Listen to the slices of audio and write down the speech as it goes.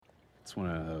It's one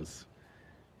of those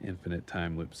infinite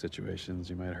time loop situations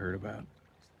you might have heard about.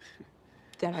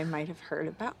 That I might have heard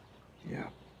about. Yeah.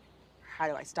 How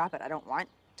do I stop it? I don't want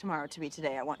tomorrow to be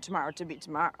today. I want tomorrow to be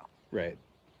tomorrow. Right.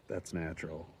 That's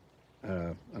natural.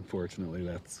 Unfortunately,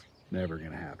 that's never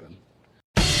going to happen.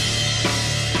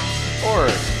 Or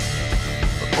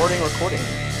recording. Looks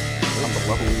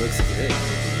good.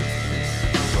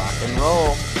 Rock and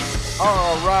roll.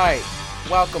 All right.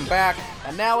 Welcome back,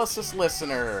 analysis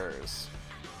listeners.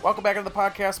 Welcome back to the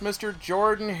podcast, Mr.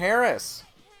 Jordan Harris.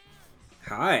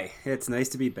 Hi, it's nice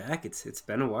to be back. It's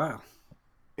been a while.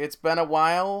 It's been a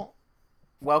while.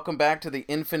 Welcome back to the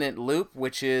Infinite Loop,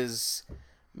 which is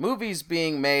movies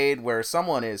being made where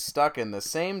someone is stuck in the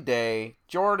same day.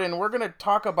 Jordan, we're going to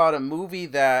talk about a movie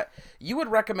that you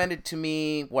had recommended to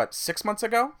me, 6 months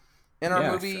ago? In our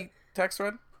movie text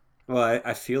thread? Well,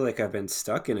 I feel like I've been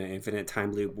stuck in an infinite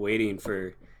time loop waiting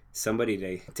for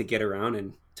somebody to get around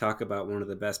and talk about one of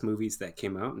the best movies that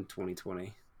came out in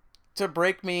 2020. To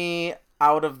break me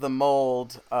out of the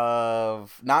mold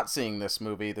of not seeing this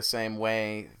movie the same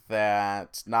way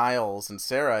that Niles and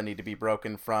Sarah need to be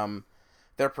broken from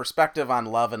their perspective on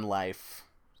love and life.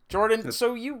 Jordan,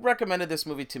 so you recommended this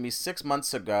movie to me 6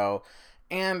 months ago,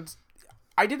 and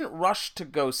I didn't rush to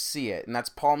go see it, and that's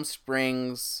Palm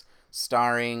Springs,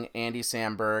 starring Andy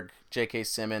Samberg, J.K.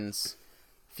 Simmons,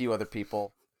 a few other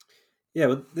people. Yeah,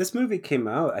 well, this movie came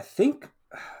out, I think,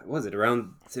 it was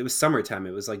summertime.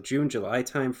 It was like June, July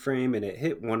time frame, and it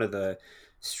hit one of the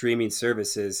streaming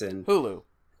services. And Hulu.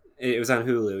 It was on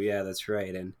Hulu, yeah, that's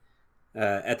right. And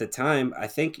at the time, I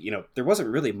think, there wasn't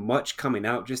really much coming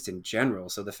out just in general.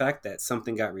 So the fact that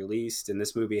something got released and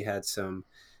this movie had some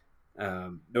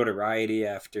notoriety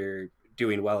after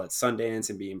doing well at Sundance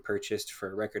and being purchased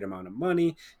for a record amount of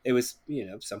money, it was,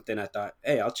 something I thought,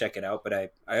 hey, I'll check it out. But I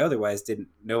otherwise didn't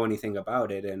know anything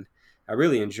about it. And I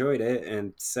really enjoyed it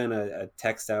and sent a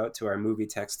text out to our movie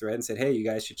text thread and said, hey, you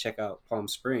guys should check out Palm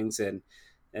Springs. And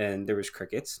there was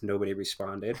crickets. Nobody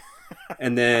responded.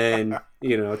 And then,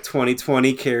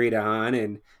 2020 carried on.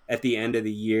 And at the end of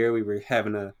the year, we were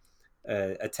having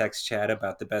a text chat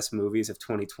about the best movies of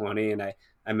 2020. And I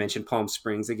mentioned Palm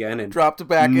Springs again. And dropped it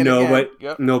back in again.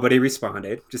 Yep. Nobody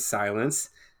responded. Just silence.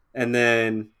 And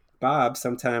then Bob,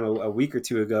 sometime a week or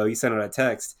two ago, he sent out a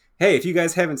text. Hey, if you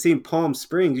guys haven't seen Palm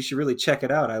Springs, you should really check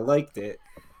it out. I liked it.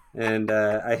 And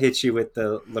I hit you with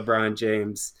the LeBron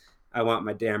James, I want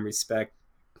my damn respect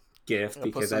gift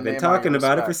because I've been talking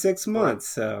about it for 6 months.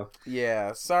 So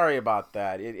yeah, sorry about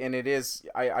that.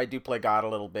 I do play God a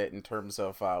little bit in terms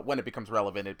of when it becomes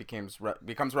relevant, it becomes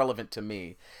relevant to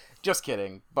me. Just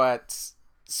kidding. But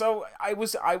so I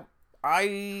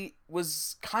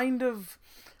was kind of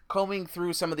combing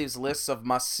through some of these lists of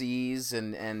must-sees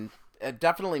and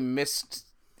definitely missed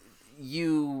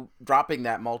you dropping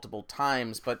that multiple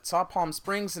times, but saw Palm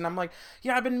Springs and I'm like,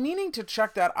 yeah, I've been meaning to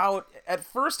check that out. At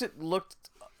first it looked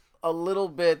a little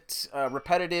bit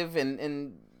repetitive,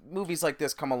 and movies like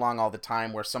this come along all the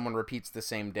time where someone repeats the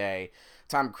same day.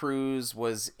 Tom Cruise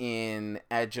was in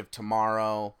Edge of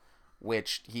Tomorrow,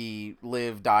 which he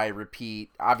live, die, repeat.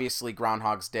 Obviously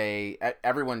Groundhog's Day,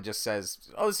 everyone just says,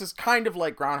 oh, this is kind of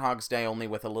like Groundhog's Day, only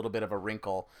with a little bit of a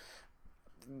wrinkle.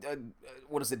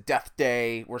 What is it, Death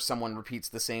Day, where someone repeats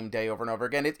the same day over and over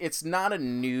again. It's not a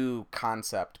new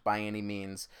concept by any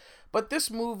means, but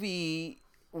this movie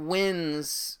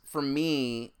wins for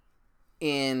me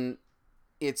in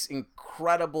its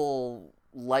incredible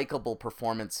likable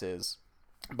performances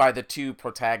by the two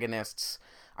protagonists.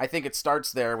 I think it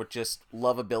starts there with just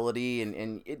lovability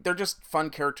and they're just fun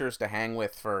characters to hang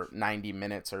with for 90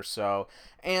 minutes or so.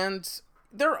 And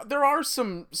there are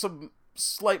some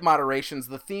slight moderations.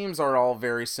 The themes are all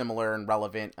very similar and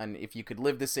relevant, and if you could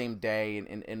live the same day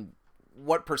and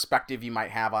what perspective you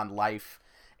might have on life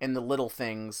and the little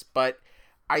things. But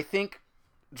I think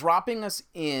dropping us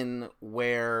in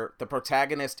where the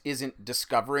protagonist isn't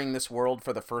discovering this world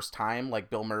for the first time like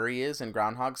Bill Murray is in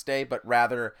Groundhog's Day, but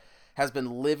rather has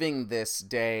been living this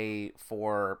day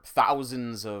for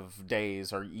thousands of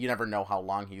days, or you never know how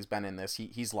long he's been in this.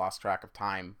 He's lost track of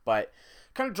time, but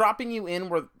kind of dropping you in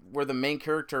where the main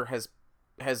character has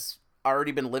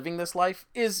already been living this life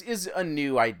is a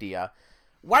new idea.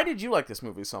 Why did you like this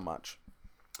movie so much?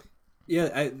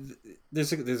 Yeah,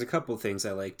 there's a couple things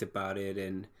I liked about it,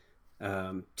 and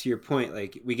to your point,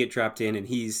 like we get dropped in, and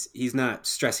he's not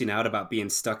stressing out about being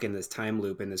stuck in this time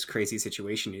loop and this crazy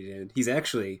situation he's in. He's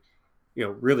actually,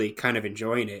 really kind of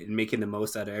enjoying it and making the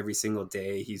most out of every single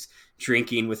day. He's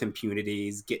drinking with impunity.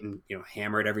 He's getting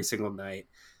hammered every single night,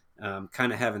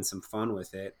 kind of having some fun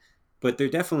with it. But there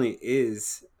definitely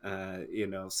is,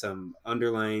 some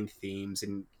underlying themes,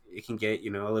 and it can get,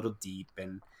 you know, a little deep,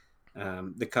 and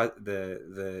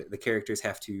the characters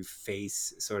have to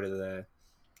face sort of the,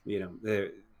 you know,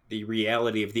 the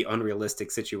reality of the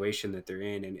unrealistic situation that they're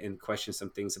in, and question some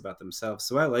things about themselves.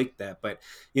 So I like that. But,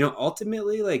 you know,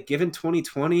 ultimately, like, given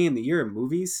 2020 and the year of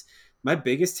movies, my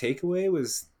biggest takeaway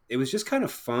was it was just kind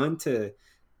of fun to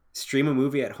stream a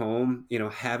movie at home, you know,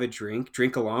 have a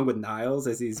drink along with Niles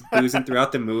as he's boozing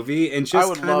throughout the movie, and I just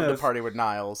would kind love to of, party with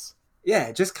Niles.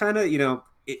 yeah, just kind of, you know,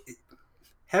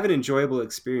 have an enjoyable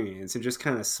experience and just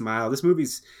kind of smile. This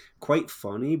movie's quite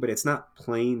funny, but it's not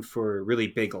playing for really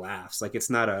big laughs. Like, it's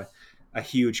not a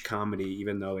huge comedy,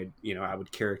 even though it, you know, I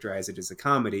would characterize it as a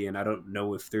comedy. And I don't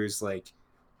know if there's like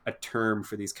a term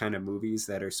for these kind of movies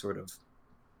that are sort of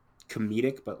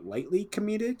comedic, but lightly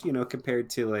comedic, you know, compared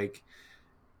to like,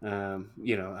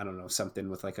 you know, I don't know, something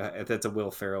with like that's a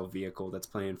Will Ferrell vehicle that's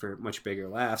playing for much bigger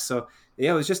laughs. So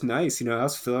yeah, it was just nice. You know, I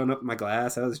was filling up my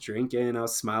glass, I was drinking, I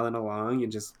was smiling along,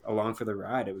 and just along for the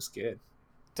ride. It was good.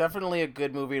 Definitely a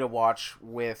good movie to watch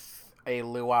with a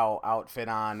luau outfit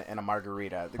on and a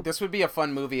margarita. This would be a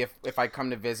fun movie if I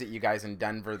come to visit you guys in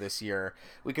Denver this year.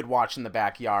 We could watch in the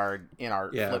backyard in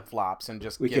our Yeah, flip flops and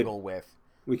just we could giggle with.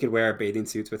 we could wear our bathing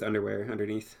suits with underwear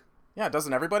underneath. Yeah,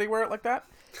 doesn't everybody wear it like that?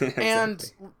 Exactly.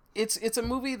 And it's a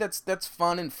movie that's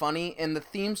fun and funny, and the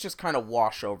themes just kind of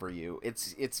wash over you.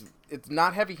 It's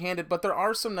not heavy-handed, but there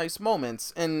are some nice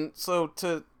moments. And so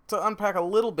to unpack a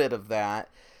little bit of that,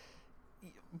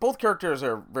 both characters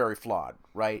are very flawed,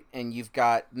 right? And you've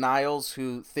got Niles,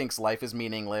 who thinks life is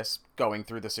meaningless, going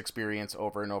through this experience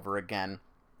over and over again.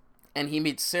 And he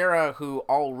meets Sarah, who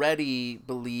already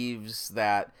believes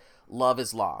that love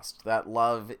is lost, that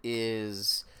love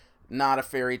is not a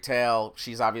fairy tale.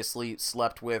 She's obviously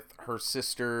slept with her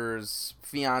sister's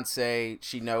fiance.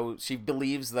 She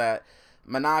believes that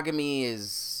monogamy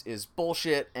is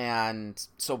bullshit, and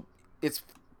so it's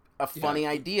a Yeah, funny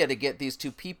idea to get these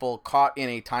two people caught in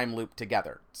a time loop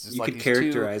together. It's just you like could these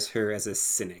characterize her as a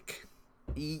cynic.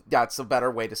 that's a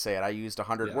better way to say it. I used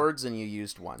 100 Yeah. words and you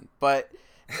used one. But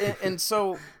and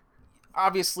so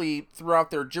obviously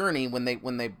throughout their journey, when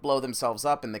they blow themselves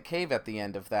up in the cave at the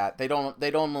end of that, they don't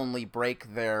only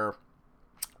break their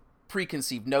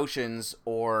preconceived notions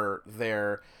or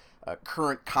their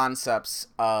current concepts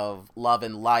of love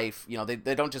and life. You know,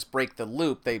 they don't just break the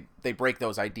loop, they break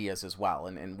those ideas as well.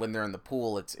 And when they're in the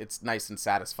pool, it's nice and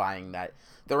satisfying that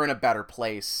they're in a better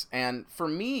place. And for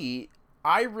me,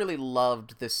 I really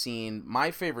loved the scene. My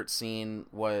favorite scene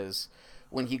was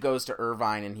when he goes to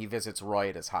Irvine and he visits Roy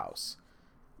at his house.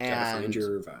 Gotta find And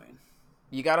your Irvine.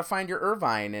 you got to find your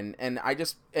Irvine, and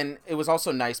it was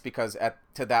also nice because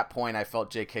to that point I felt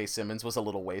J.K. Simmons was a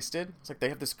little wasted. It's like they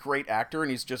have this great actor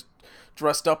and he's just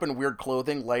dressed up in weird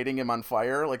clothing, lighting him on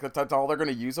fire. Like that's all they're going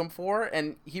to use him for,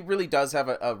 and he really does have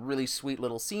a really sweet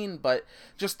little scene. But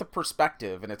just the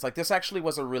perspective, and it's like this actually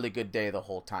was a really good day the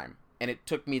whole time. And it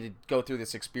took me to go through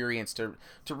this experience to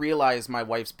realize my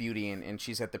wife's beauty, and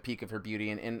she's at the peak of her beauty,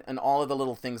 and all of the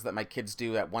little things that my kids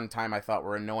do at one time I thought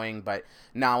were annoying, but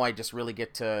now I just really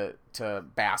get to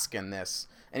bask in this.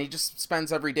 And he just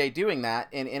spends every day doing that,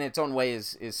 and in its own way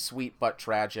is sweet but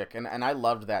tragic, and I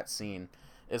loved that scene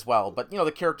as well. But, you know,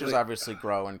 the characters obviously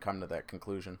grow and come to that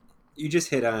conclusion. You just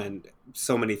hit on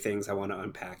so many things I want to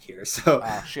unpack here. So,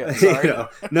 Oh, shit, sorry. you know,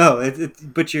 no,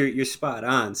 but you're spot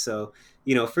on. So,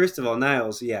 you know, first of all,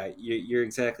 Niles, yeah, you're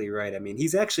exactly right. I mean,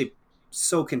 he's actually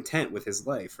so content with his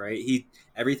life, right?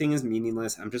 Everything is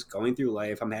meaningless. I'm just going through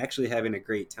life. I'm actually having a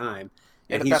great time.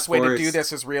 Yeah, And the he's best way to do forced,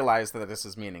 this is realize that this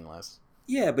is meaningless.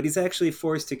 yeah, but he's actually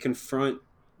forced to confront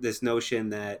this notion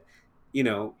that, you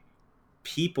know,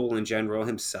 people in general,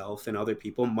 himself and other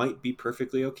people, might be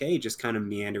perfectly okay just kind of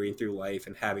meandering through life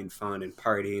and having fun and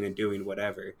partying and doing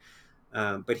whatever.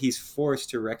 But he's forced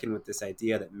to reckon with this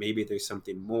idea that maybe there's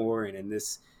something more. And in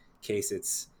this case,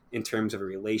 it's in terms of a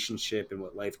relationship and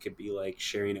what life could be like,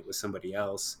 sharing it with somebody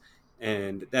else.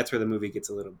 And that's where the movie gets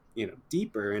a little, you know,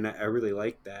 deeper. And I really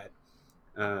like that.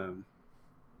 Um,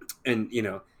 and, you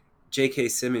know, J.K.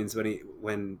 Simmons,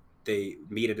 when they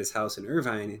meet at his house in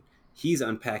Irvine, he's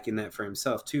unpacking that for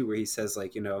himself too, where he says,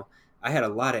 like, you know, I had a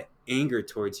lot of anger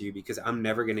towards you because I'm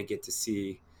never going to get to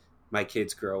see my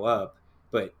kids grow up,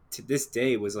 but to this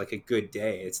day was like a good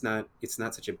day. It's not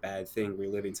such a bad thing. We're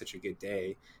living such a good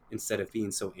day instead of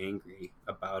being so angry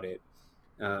about it.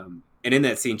 And in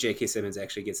that scene, J.K. Simmons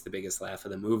actually gets the biggest laugh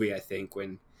of the movie, I think,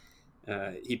 when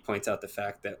he points out the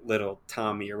fact that little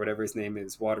Tommy, or whatever his name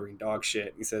is, watering dog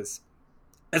shit. He says,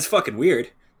 "That's fucking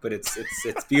weird, but it's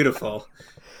beautiful."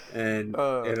 And, you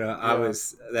know, I Yeah.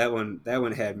 was that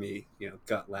one had me, you know,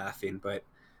 gut laughing. But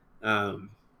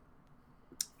um,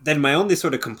 then my only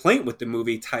sort of complaint with the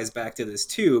movie ties back to this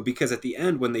too, because at the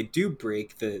end when they do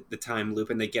break the time loop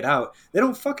and they get out, they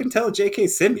don't fucking tell J.K.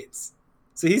 Simmons,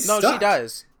 so he's No, she stuck.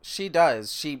 does. She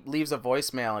does. She leaves a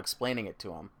voicemail explaining it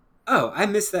to him. Oh, I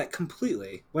missed that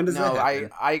completely. When does No, that happen?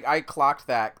 I clocked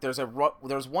that.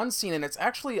 There's one scene, and it's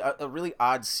actually a really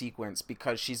odd sequence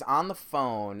because she's on the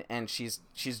phone and she's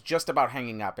just about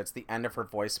hanging up. It's the end of her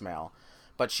voicemail,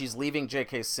 but she's leaving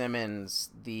J.K. Simmons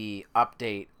the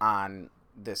update on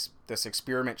this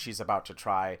experiment she's about to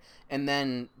try, and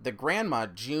then the grandma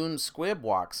June Squibb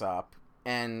walks up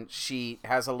and she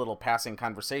has a little passing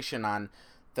conversation on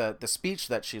the speech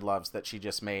that she loves that she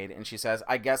just made, and she says,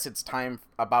 "I guess it's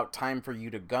about time for you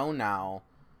to go now.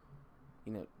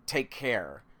 You know, take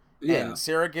care." Yeah. And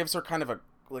Sarah gives her kind of a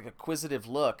quizzitive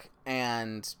look,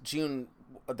 and June,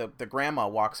 the grandma,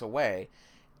 walks away.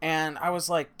 And I was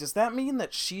like, does that mean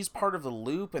that she's part of the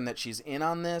loop and that she's in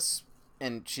on this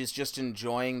and she's just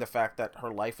enjoying the fact that her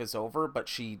life is over, but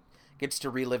she gets to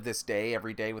relive this day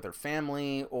every day with her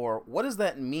family? Or what does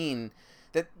that mean?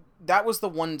 That was the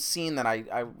one scene that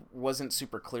I wasn't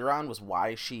super clear on, was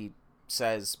why she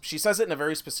says it in a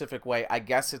very specific way. I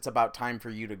guess it's about time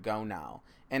for you to go now.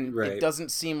 And Right. It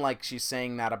doesn't seem like she's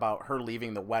saying that about her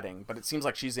leaving the wedding, but it seems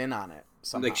like she's in on it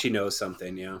somehow. Like she knows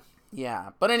something, yeah. Yeah,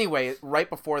 but anyway, right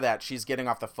before that, she's getting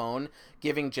off the phone,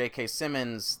 giving J.K.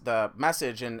 Simmons the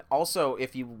message, and also,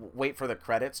 if you wait for the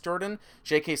credits, Jordan,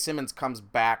 J.K. Simmons comes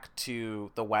back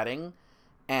to the wedding,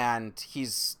 and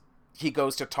he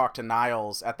goes to talk to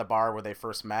Niles at the bar where they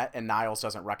first met, and Niles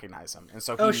doesn't recognize him, and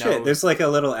so he knows. Shit! There's like a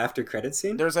little after credit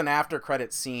scene. There's an after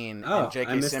credit scene, and I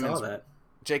J.K. missed Simmons. all that.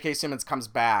 J.K. Simmons comes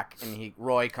back, and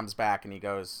Roy comes back, and he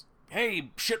goes,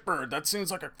 "Hey, shitbird, that seems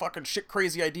like a fucking shit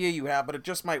crazy idea you have, but it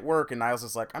just might work." And Niles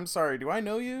is like, "I'm sorry, do I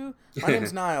know you? My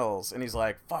name's Niles." And he's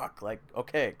like, "Fuck, like,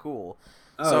 okay, cool."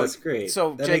 Oh, so, that's great.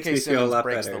 So That makes J.K. me feel a Simmons lot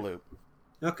breaks better. the loop.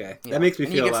 Okay, Yeah. that makes me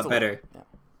And he feel a gets lot the better. loop.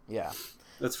 Yeah.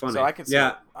 That's funny. So I can see yeah,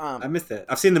 it. I missed it.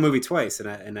 I've seen the movie twice,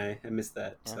 and I missed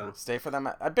that. Yeah, So stay for them.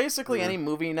 Basically, any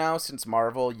movie now since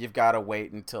Marvel, you've got to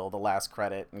wait until the last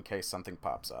credit in case something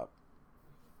pops up.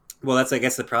 well, that's I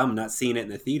guess the problem not seeing it in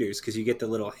the theaters, because you get the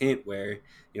little hint where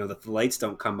the lights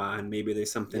don't come on. Maybe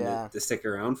there's something to stick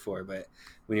around for, but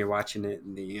when you're watching it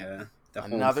in the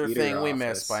home Another theater thing we office,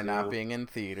 miss by not being in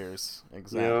theaters.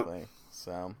 Exactly. Yep.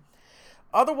 So,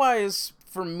 otherwise,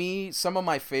 for me, some of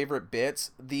my favorite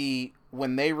bits,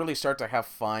 when they really start to have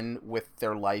fun with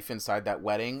their life inside that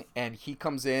wedding, and he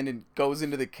comes in and goes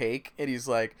into the cake, and he's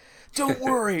like, "Don't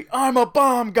worry, I'm a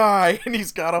bomb guy," and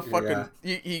he's got a fucking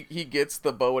he gets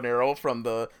the bow and arrow from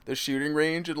the shooting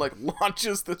range and like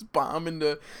launches this bomb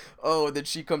into, and then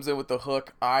she comes in with the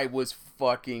hook. I was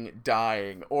fucking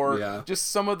dying. Or just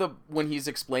some of when he's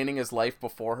explaining his life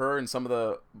before her, and some of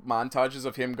the montages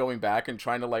of him going back and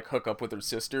trying to like hook up with her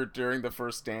sister during the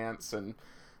first dance, and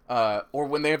or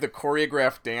when they have the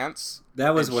choreographed dance.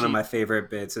 That was one of my favorite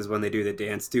bits, is when they do the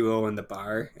dance duo in the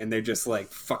bar, and they're just like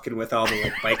fucking with all the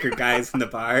like biker guys in the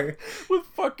bar. With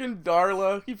fucking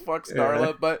Darla. He fucks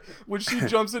Darla, but when she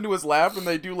jumps into his lap and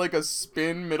they do like a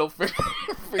spin middle finger.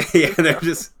 Yeah, they're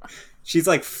just... She's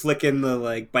like flicking the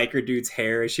like biker dude's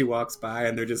hair as she walks by,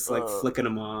 and they're just like flicking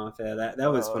him off. Yeah,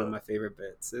 that was one of my favorite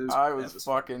bits. I was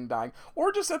fucking dying.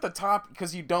 Or just at the top,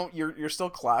 because you're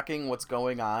still clocking what's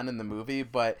going on in the movie,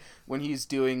 but when he's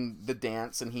doing the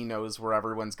dance and he knows where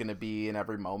everyone's gonna be in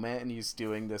every moment, and he's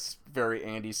doing this very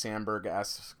Andy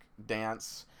Samberg-esque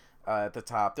dance at the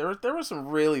top. There were some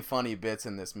really funny bits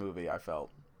in this movie, I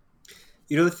felt.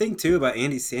 The thing too about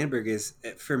Andy Samberg is,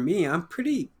 for me, I'm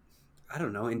pretty, I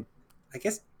don't know, I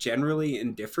guess generally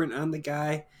indifferent on the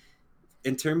guy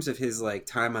in terms of his like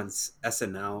time on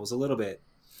SNL. It was a little bit,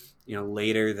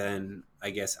 later than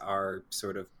I guess our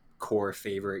sort of core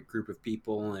favorite group of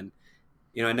people, and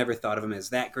I never thought of him as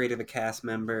that great of a cast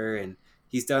member. And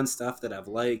he's done stuff that I've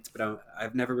liked, but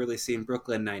I've never really seen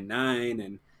Brooklyn Nine-Nine,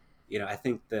 and I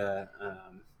think the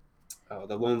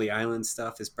Lonely Island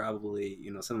stuff is probably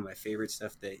some of my favorite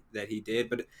stuff that he did.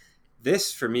 But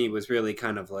this for me was really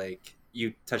kind of like,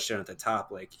 you touched on at the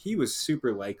top, like he was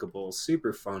super likable,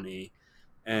 super funny,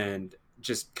 and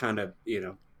just kind of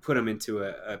put him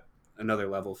into another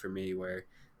level for me, where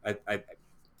I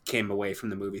came away from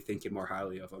the movie thinking more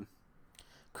highly of him.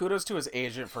 Kudos to his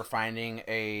agent for finding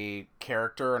a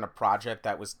character and a project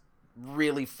that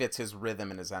really fits his rhythm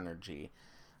and his energy.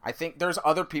 I think there's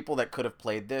other people that could have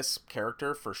played this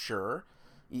character for sure.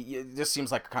 This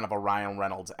seems like kind of a Ryan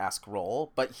Reynolds-esque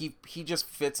role, but he just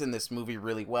fits in this movie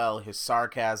really well. His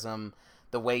sarcasm,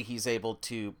 the way he's able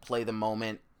to play the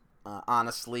moment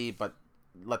honestly, but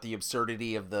let the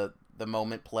absurdity of the the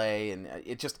moment play, and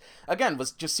it just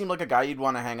seemed like a guy you'd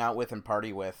want to hang out with and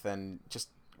party with, and just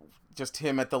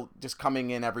him just coming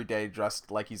in every day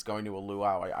dressed like he's going to a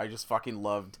luau. I just fucking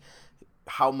loved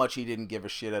how much he didn't give a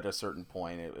shit at a certain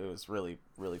point. It was really,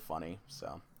 really funny.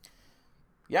 So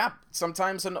yeah,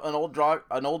 sometimes an old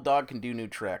dog can do new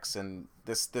tricks, and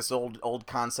this old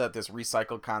concept, this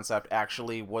recycled concept,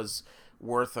 actually was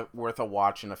worth a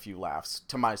watch and a few laughs,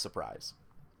 to my surprise.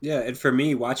 Yeah, and for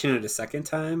me, watching it a second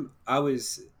time, I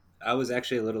was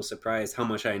actually a little surprised how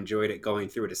much I enjoyed it going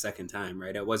through it a second time.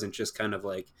 Right, it wasn't just kind of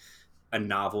like a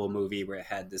novel movie where it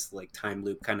had this like time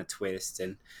loop kind of twist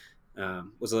and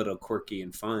was a little quirky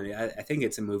and fun. I think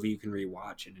it's a movie you can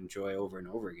rewatch and enjoy over and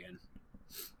over again.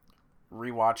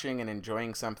 Rewatching and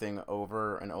enjoying something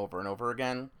over and over and over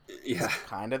again, yeah, is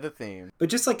kind of the theme. But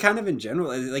just like kind of in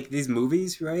general, like these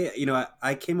movies, right? You know,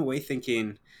 I came away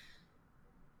thinking,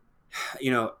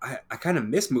 you know, I kind of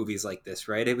miss movies like this,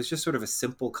 right? It was just sort of a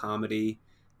simple comedy,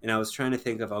 and I was trying to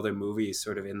think of other movies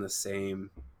sort of in the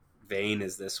same vein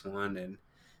as this one, and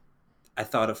I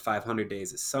thought of 500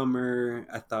 Days of Summer.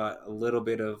 I thought a little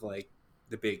bit of like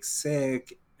The Big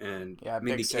Sick, and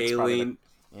Mindy Kaling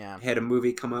had a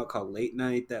movie come out called Late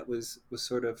Night that was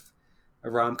sort of a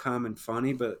rom-com and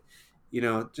funny, but you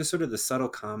know, just sort of the subtle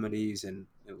comedies and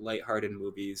lighthearted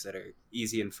movies that are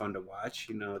easy and fun to watch.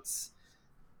 You know,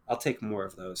 I'll take more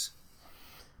of those.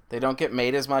 They don't get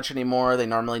made as much anymore. They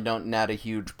normally don't net a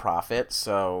huge profit,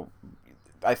 so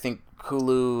I think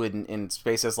Hulu in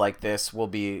spaces like this will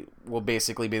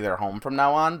basically be their home from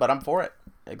now on. But I'm for it.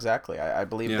 Exactly. I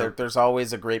believe there's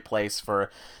always a great place for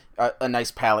a nice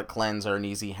palate cleanse or an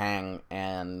easy hang,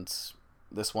 and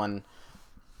this one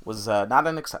was not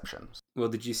an exception. Well,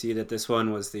 did you see that this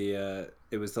one was the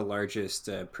largest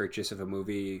purchase of a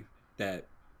movie that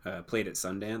played at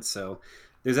Sundance? So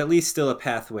there's at least still a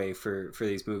pathway for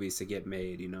these movies to get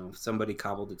made. You know, somebody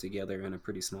cobbled it together on a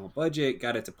pretty small budget,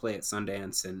 got it to play at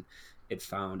Sundance, and it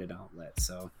found an outlet.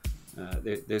 So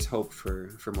there's hope for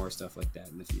more stuff like that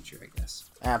in the future, I guess.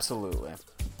 Absolutely.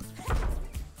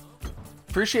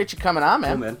 Appreciate you coming on,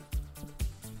 man. Cool, man.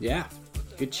 Yeah,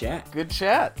 good chat. Good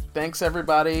chat. Thanks,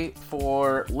 everybody,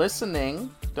 for listening.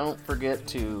 Don't forget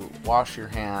to wash your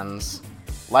hands,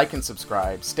 like and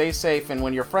subscribe. Stay safe, and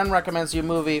when your friend recommends you a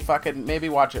movie, fucking maybe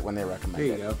watch it when they recommend it.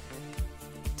 There you go.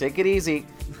 Take it easy.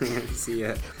 See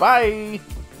ya. Bye.